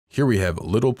Here we have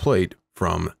Little Plate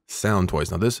from Soundtoys.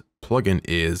 Now this plugin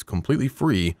is completely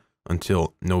free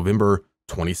until November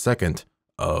 22nd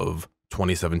of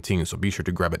 2017. So be sure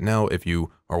to grab it now. If you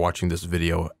are watching this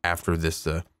video after this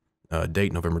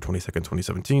date, November 22nd,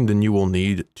 2017, then you will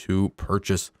need to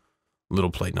purchase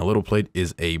Little Plate. Now Little Plate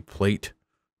is a plate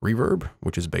reverb,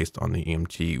 which is based on the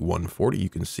EMT 140. You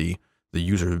can see the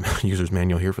user's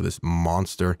manual here for this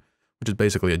monster, which is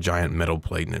basically a giant metal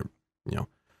plate, and it,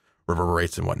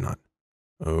 reverberates and whatnot.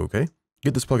 Okay,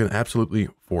 get this plugin absolutely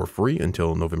for free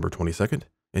until November 22nd,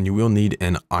 and you will need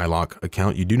an iLOK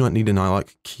account. You do not need an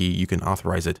iLOK key. You can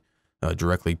authorize it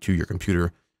directly to your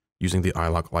computer using the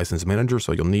iLOK license manager.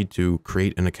 So you'll need to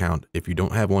create an account. If you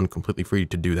don't have one, completely free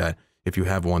to do that. If you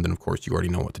have one, then of course you already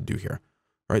know what to do here.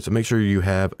 All right, so make sure you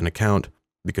have an account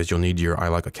because you'll need your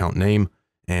iLOK account name,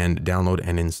 and download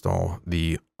and install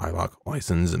the iLOK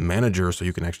license manager so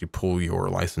you can actually pull your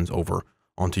license over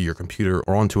onto your computer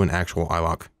or onto an actual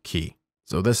iLOK key.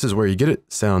 So this is where you get it,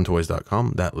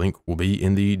 soundtoys.com. That link will be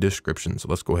in the description. So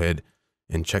let's go ahead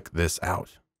and check this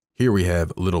out. Here we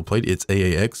have Little Plate. It's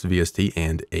AAX, VST,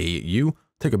 and AU.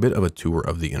 Take a bit of a tour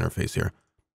of the interface here.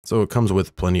 So it comes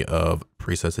with plenty of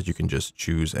presets that you can just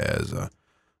choose as a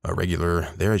regular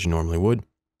there, as you normally would.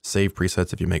 Save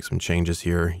presets. If you make some changes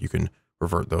here, you can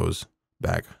revert those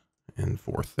back and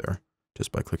forth there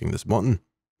just by clicking this button.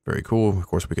 Very cool. Of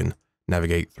course, we can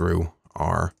navigate through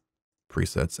our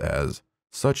presets as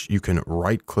such. You can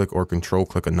right click or control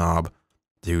click a knob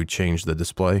to change the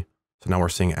display. So now we're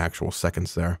seeing actual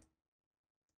seconds there.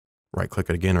 Right click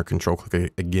it again or control click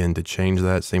it again to change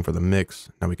that. Same for the mix.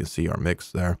 Now we can see our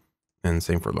mix there, and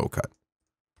same for low cut.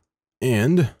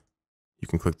 And you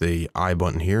can click the I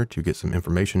button here to get some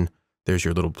information. There's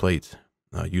your Little Plate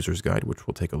user's guide, which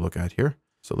we'll take a look at here.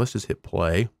 So let's just hit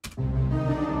play.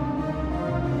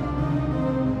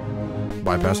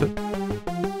 Bypass it.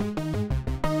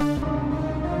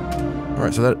 All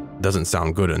right, so that doesn't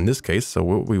sound good in this case. So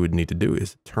what we would need to do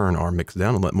is turn our mix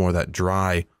down and let more of that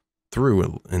dry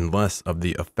through and less of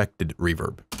the affected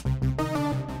reverb.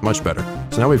 Much better.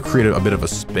 So now we've created a bit of a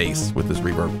space with this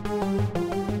reverb.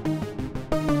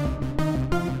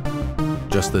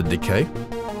 Just the decay,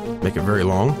 make it very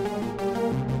long.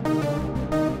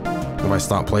 If I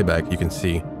stop playback, you can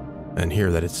see and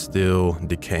hear that it's still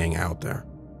decaying out there.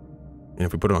 And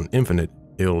if we put it on infinite,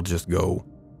 it'll just go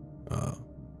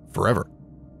forever.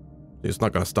 It's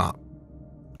not going to stop.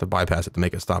 To bypass it, to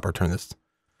make it stop, or turn this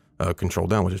control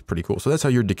down, which is pretty cool. So that's how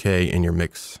your decay and your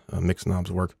mix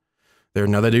knobs work there.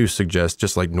 Now they do suggest,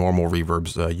 just like normal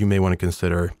reverbs, you may want to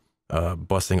consider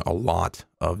busing a lot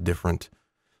of different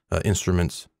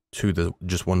instruments to the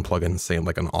just one plugin, say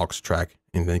like an aux track,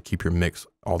 and then keep your mix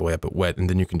all the way up at wet, and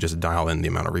then you can just dial in the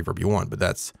amount of reverb you want. But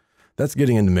that's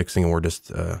getting into mixing, and we're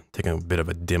just taking a bit of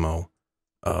a demo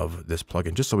of this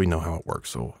plugin just so we know how it works.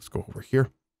 So let's go over here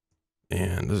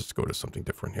and let's go to something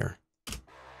different here.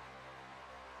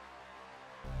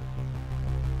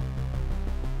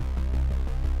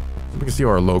 So we can see how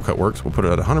our low cut works. We'll put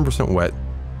it at 100% wet.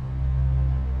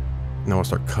 Now we'll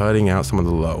start cutting out some of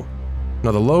the low.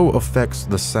 Now the low affects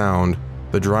the sound,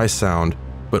 the dry sound,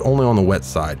 but only on the wet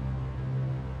side.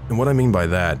 And what I mean by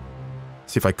that,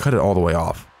 see if I cut it all the way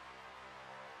off,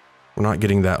 we're not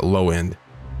getting that low end.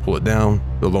 Pull it down,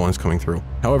 the low end's coming through.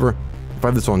 However, if I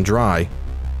have this on dry,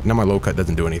 now my low cut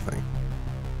doesn't do anything.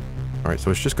 All right,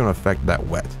 so it's just gonna affect that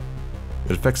wet.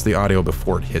 It affects the audio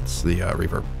before it hits the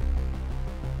reverb.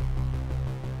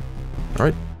 All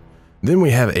right, then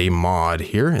we have a mod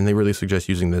here, and they really suggest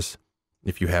using this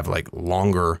if you have like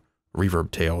longer reverb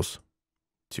tails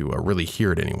to really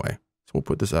hear it anyway. So we'll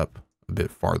put this up a bit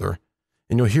farther,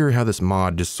 and you'll hear how this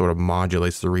mod just sort of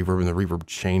modulates the reverb, and the reverb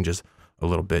changes a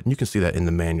little bit. And you can see that in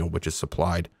the manual, which is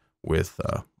supplied with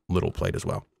Little Plate as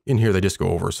well. In here, they just go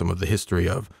over some of the history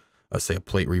of, say, a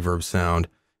plate reverb sound.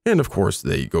 And of course,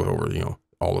 they go over,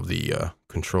 all of the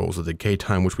controls of the decay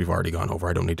time, which we've already gone over.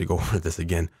 I don't need to go over this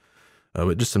again.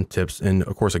 But just some tips. And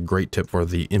of course, a great tip for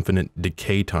the infinite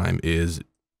decay time is,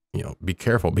 be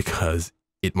careful because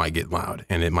it might get loud,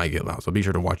 and it might get loud. So be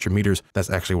sure to watch your meters. That's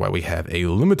actually why we have a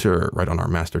limiter right on our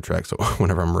master track. So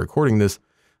whenever I'm recording this,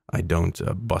 I don't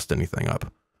bust anything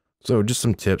up. So just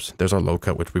some tips. There's our low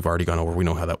cut, which we've already gone over. We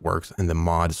know how that works. And the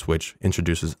mod switch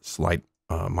introduces slight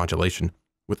modulation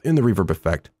within the reverb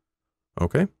effect.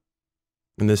 Okay.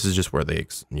 And this is just where they,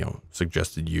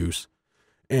 suggested use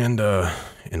and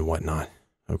whatnot.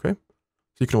 Okay.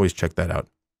 So you can always check that out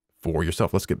for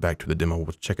yourself. Let's get back to the demo.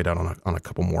 We'll check it out on a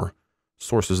couple more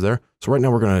sources there. So right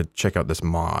now we're going to check out this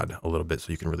mod a little bit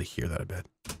so you can really hear that a bit.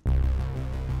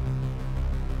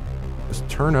 Just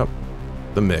turn up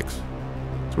the mix.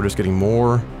 So we're just getting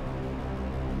more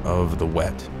of the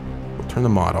wet. We'll turn the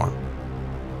mod on.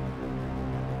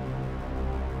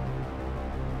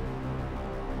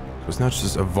 So it's now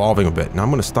just evolving a bit. Now I'm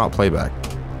going to stop playback.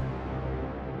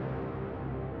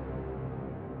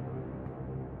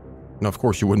 Now, of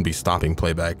course, you wouldn't be stopping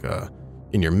playback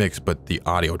in your mix, but the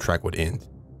audio track would end.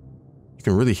 You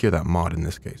can really hear that mod in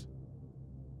this case.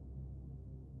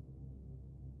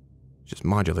 Just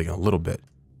modulating a little bit.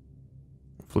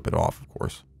 Flip it off, of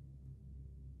course.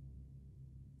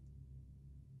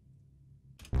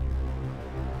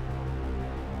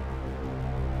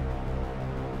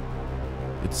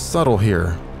 It's subtle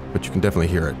here, but you can definitely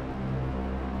hear it.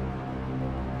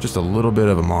 Just a little bit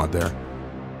of a mod there.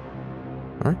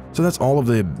 All right, so that's all of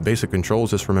the basic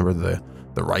controls. Just remember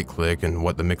the right click and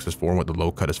what the mix is for and what the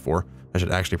low cut is for. I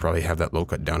should actually probably have that low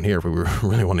cut down here if we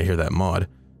really want to hear that mod.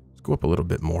 Let's go up a little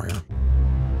bit more here.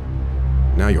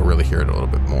 Now you'll really hear it a little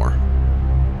bit more.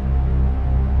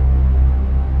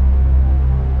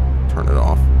 Turn it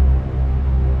off.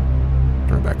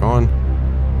 Turn it back on.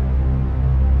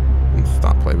 And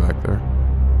stop playback there.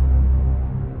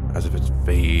 As if it's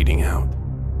fading out.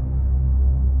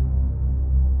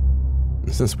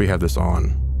 And since we have this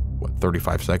on, what,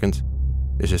 35 seconds,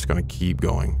 it's just going to keep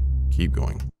going, keep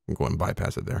going. You can go and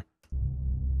bypass it there.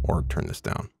 Or turn this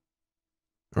down.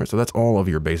 All right, so that's all of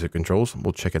your basic controls.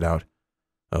 We'll check it out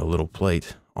a little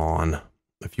plate on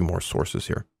a few more sources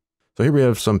here. So here we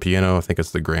have some piano. I think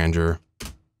it's the Grandeur.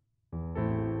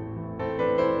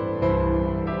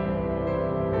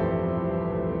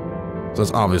 So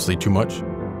that's obviously too much.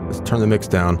 Let's turn the mix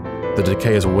down. The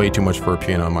decay is way too much for a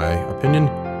piano in my opinion.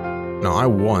 Now I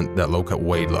want that low cut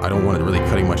way low. I don't want it really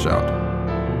cutting much out.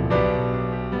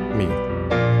 Let me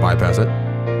bypass it.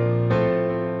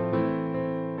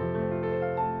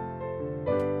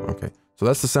 Okay, so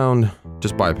that's the sound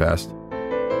just bypassed.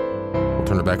 We'll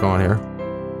turn it back on here.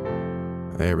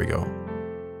 There we go.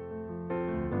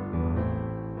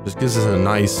 Just gives us a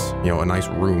nice, a nice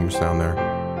room sound there.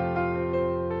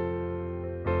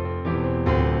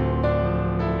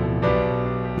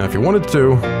 Now, if you wanted to,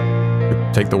 you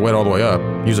could take the wet all the way up,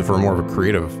 use it for more of a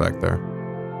creative effect there.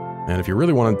 And if you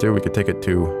really wanted to, we could take it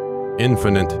to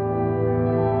infinite.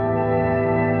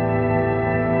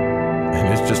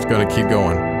 And it's just gonna keep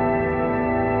going.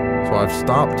 So I've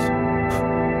stopped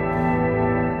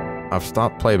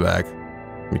playback.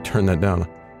 Let me turn that down.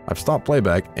 I've stopped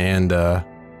playback and,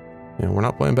 we're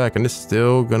not playing back and it's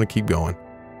still gonna keep going.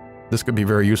 This could be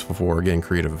very useful for, again,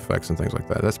 creative effects and things like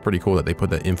that. That's pretty cool that they put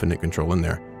that infinite control in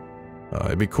there.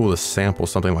 It'd be cool to sample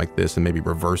something like this and maybe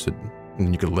reverse it, and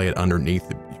then you could lay it underneath.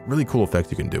 Really cool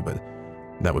effects you can do, but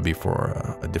that would be for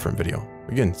a different video.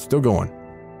 Again, still going,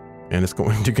 and it's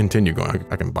going to continue going.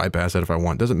 I can bypass it if I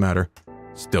want. Doesn't matter.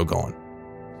 Still going.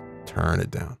 Turn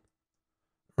it down.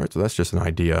 All right, so that's just an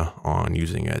idea on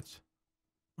using it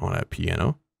on a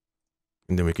piano.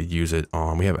 And then we could use it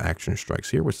on, we have action strikes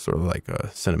here, which is sort of like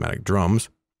cinematic drums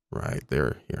right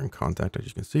there, here in contact, as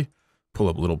you can see. Pull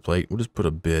up little plate. We'll just put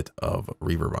a bit of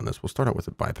reverb on this. We'll start out with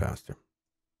a bypass here.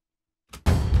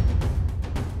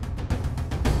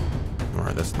 All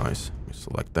right, that's nice. We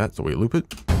select that, so we loop it.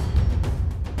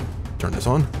 Turn this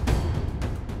on.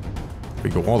 We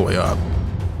go all the way up.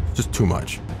 It's just too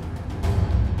much.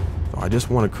 So I just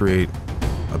want to create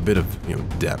a bit of,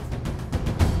 depth.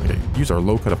 Okay, use our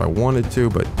low cut if I wanted to,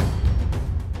 but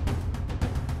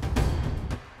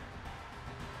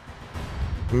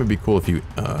it would be cool if you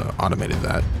automated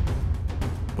that,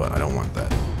 but I don't want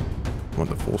that. I want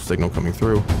the full signal coming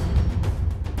through.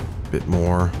 A bit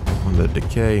more on the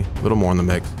decay, a little more on the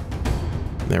mix.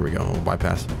 There we go, we'll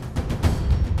bypass.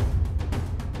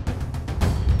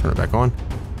 Turn it back on.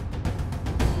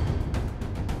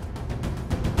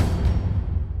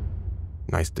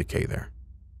 Nice decay there.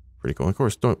 Pretty cool. Of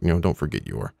course, don't forget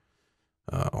your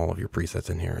all of your presets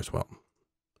in here as well.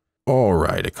 All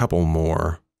right, a couple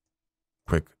more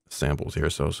quick samples here.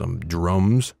 So some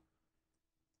drums.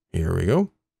 Here we go.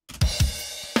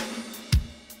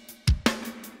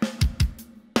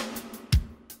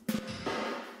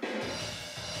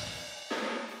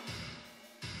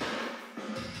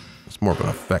 It's more of an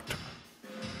effect.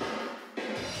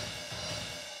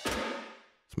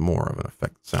 It's more of an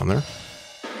effect sound there.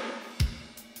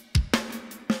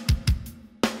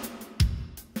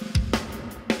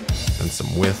 And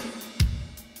some width.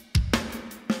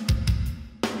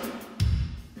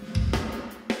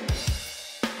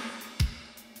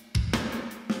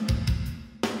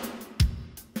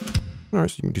 All right,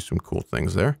 so you can do some cool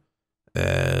things there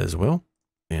as well.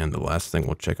 And the last thing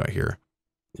we'll check out here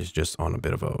is just on a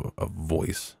bit of a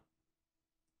voice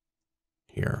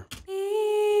here.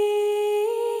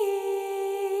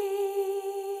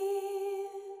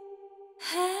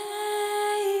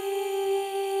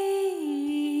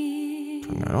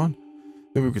 Turn that on.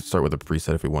 Maybe we could start with a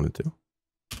preset if we wanted to.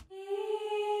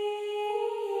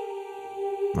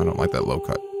 I don't like that low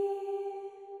cut.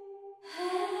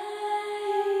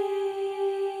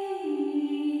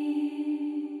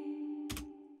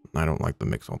 I don't like the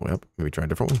mix all the way up. Maybe try a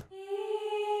different one.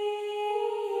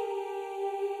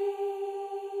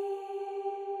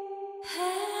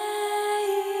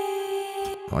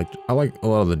 I like a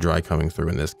lot of the dry coming through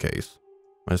in this case.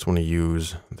 I just want to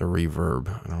use the reverb.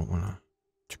 I don't want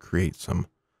to create some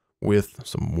width,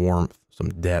 some warmth, some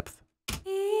depth.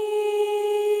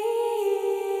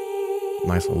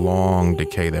 Nice long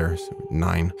decay there,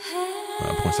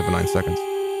 9.79 seconds.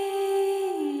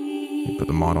 You put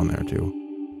the mod on there too.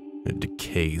 It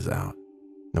decays out.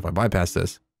 Now if I bypass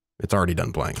this, it's already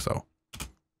done playing, so.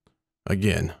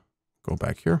 Again, go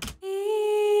back here.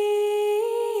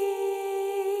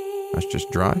 That's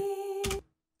just dry.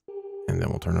 And then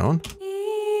we'll turn it on.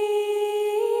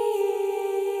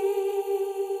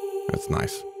 That's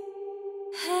nice.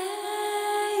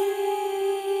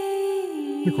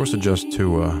 And of course, adjust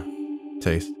to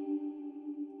taste.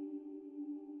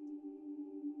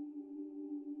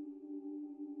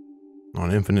 On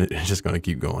infinite, it's just going to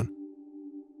keep going.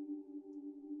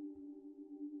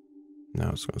 Now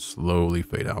it's going to slowly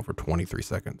fade out for 23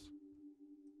 seconds.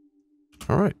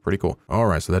 All right, pretty cool. All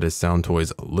right, so that is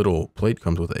Soundtoys' little plate.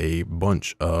 Comes with a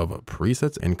bunch of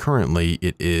presets, and currently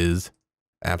it is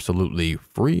absolutely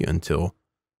free until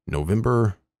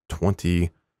November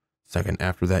 22nd.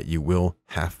 After that, you will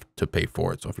have to pay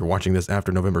for it. So if you're watching this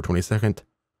after November 22nd,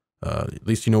 at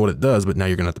least you know what it does, but now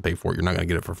you're going to have to pay for it. You're not going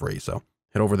to get it for free. So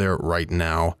head over there right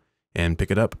now and pick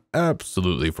it up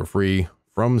absolutely for free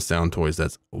from Soundtoys.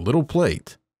 That's little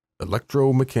plate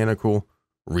electromechanical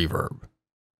reverb.